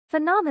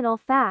Phenomenal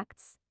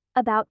facts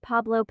about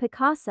Pablo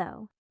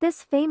Picasso.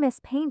 This famous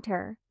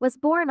painter was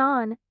born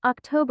on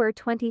October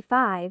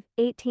 25,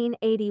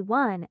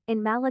 1881,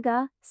 in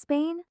Malaga,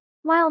 Spain.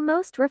 While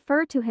most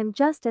refer to him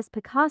just as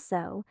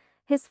Picasso,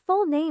 his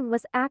full name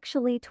was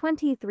actually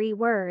 23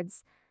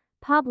 words: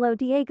 Pablo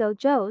Diego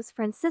Jose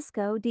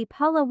Francisco de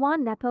Paula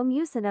Juan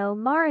Nepomuceno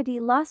Mara de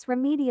los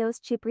Remedios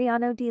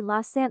Cipriano de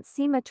la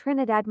Santísima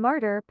Trinidad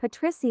Martyr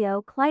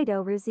Patricio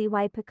Clido Ruzi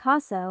y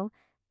Picasso.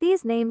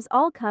 These names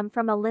all come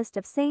from a list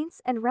of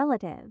saints and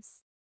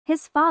relatives.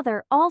 His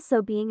father,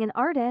 also being an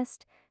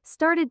artist,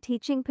 started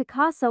teaching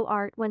Picasso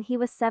art when he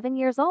was 7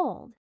 years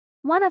old.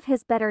 One of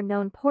his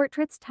better-known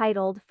portraits,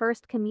 titled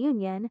First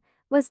Communion,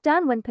 was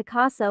done when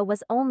Picasso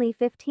was only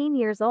 15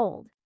 years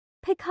old.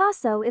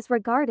 Picasso is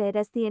regarded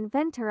as the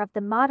inventor of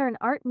the modern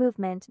art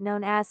movement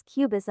known as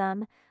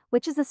Cubism,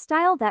 which is a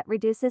style that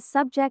reduces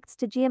subjects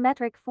to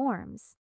geometric forms.